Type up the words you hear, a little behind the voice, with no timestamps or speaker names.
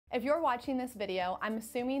If you're watching this video, I'm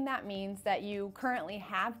assuming that means that you currently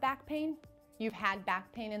have back pain, you've had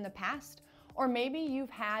back pain in the past, or maybe you've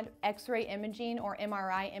had X-ray imaging or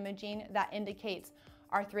MRI imaging that indicates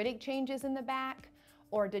arthritic changes in the back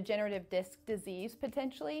or degenerative disc disease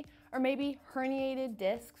potentially, or maybe herniated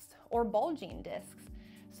discs or bulging discs.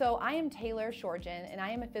 So I am Tayler Shorgen, and I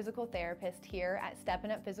am a physical therapist here at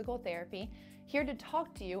Steppin' Up Physical Therapy, here to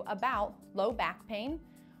talk to you about low back pain,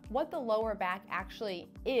 what the lower back actually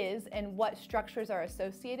is and what structures are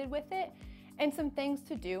associated with it, and some things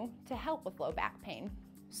to do to help with low back pain.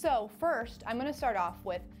 So first, I'm gonna start off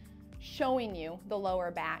with showing you the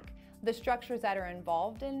lower back, the structures that are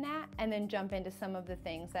involved in that, and then jump into some of the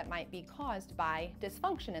things that might be caused by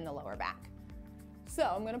dysfunction in the lower back. So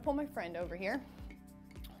I'm gonna pull my friend over here.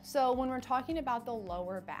 So when we're talking about the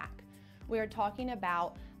lower back, we are talking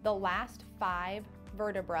about the last 5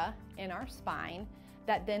 vertebrae in our spine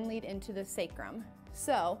that then lead into the sacrum.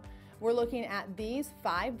 So we're looking at these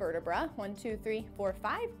 5 vertebrae, 1, 2, 3, 4,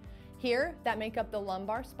 5 here, that make up the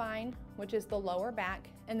lumbar spine, which is the lower back,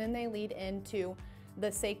 and then they lead into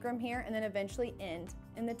the sacrum here and then eventually end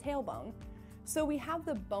in the tailbone. So we have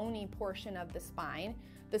the bony portion of the spine.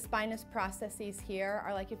 The spinous processes here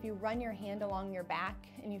are like if you run your hand along your back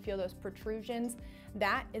and you feel those protrusions,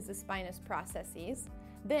 that is the spinous processes.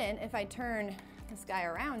 Then if I turn this guy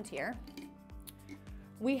around here,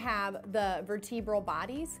 we have the vertebral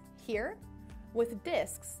bodies here with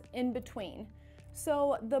discs in between.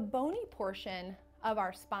 So the bony portion of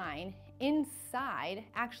our spine inside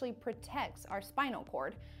actually protects our spinal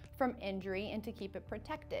cord from injury and to keep it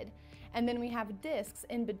protected. And then we have discs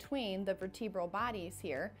in between the vertebral bodies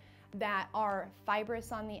here that are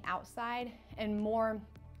fibrous on the outside and more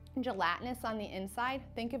gelatinous on the inside.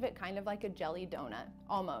 Think of it kind of like a jelly donut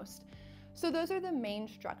almost. So those are the main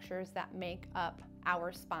structures that make up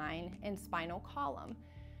our spine and spinal column.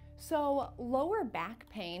 So lower back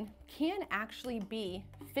pain can actually be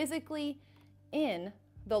physically in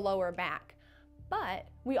the lower back, but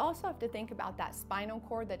we also have to think about that spinal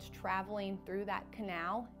cord that's traveling through that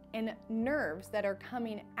canal and nerves that are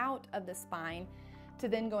coming out of the spine to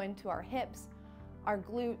then go into our hips, our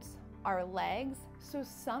glutes, our legs. So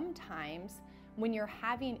sometimes when you're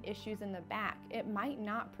having issues in the back, it might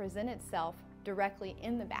not present itself directly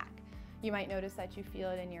in the back. You might notice that you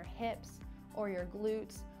feel it in your hips or your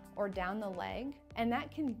glutes or down the leg, and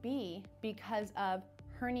that can be because of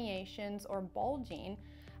herniations or bulging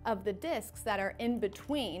of the discs that are in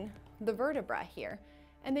between the vertebra here,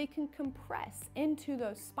 and they can compress into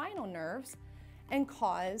those spinal nerves and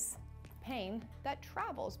cause pain that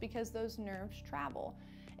travels because those nerves travel.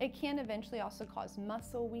 It can eventually also cause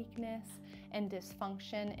muscle weakness and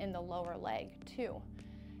dysfunction in the lower leg too.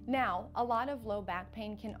 Now, a lot of low back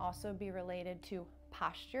pain can also be related to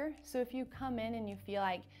posture. So if you come in and you feel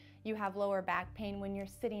like you have lower back pain when you're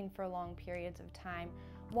sitting for long periods of time,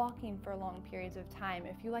 walking for long periods of time,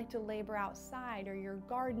 if you like to labor outside or you're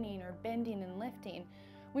gardening or bending and lifting,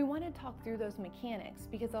 we want to talk through those mechanics,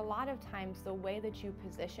 because a lot of times the way that you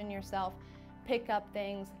position yourself, pick up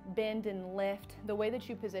things, bend and lift, the way that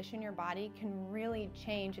you position your body can really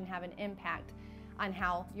change and have an impact on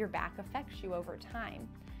how your back affects you over time.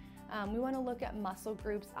 We want to look at muscle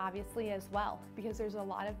groups obviously as well, because there's a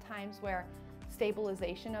lot of times where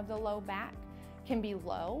stabilization of the low back can be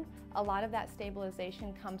low. A lot of that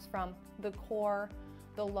stabilization comes from the core,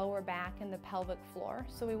 the lower back, and the pelvic floor.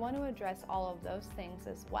 So we want to address all of those things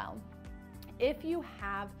as well. If you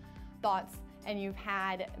have thoughts and you've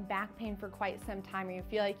had back pain for quite some time, or you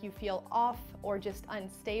feel like you feel off or just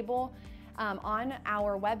unstable, on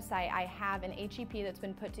our website, I have an HEP that's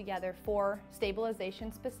been put together for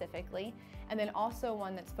stabilization specifically, and then also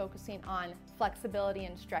one that's focusing on flexibility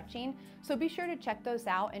and stretching. So be sure to check those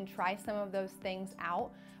out and try some of those things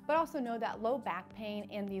out. But also know that low back pain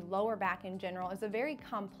and the lower back in general is a very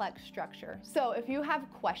complex structure. So if you have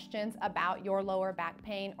questions about your lower back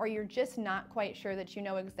pain, or you're just not quite sure that you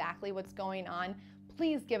know exactly what's going on,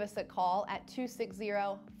 please give us a call at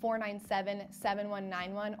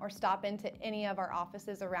 260-497-7191 or stop into any of our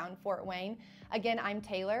offices around Fort Wayne. Again, I'm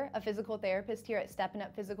Tayler, a physical therapist here at Steppin'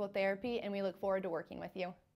 Up Physical Therapy, and we look forward to working with you.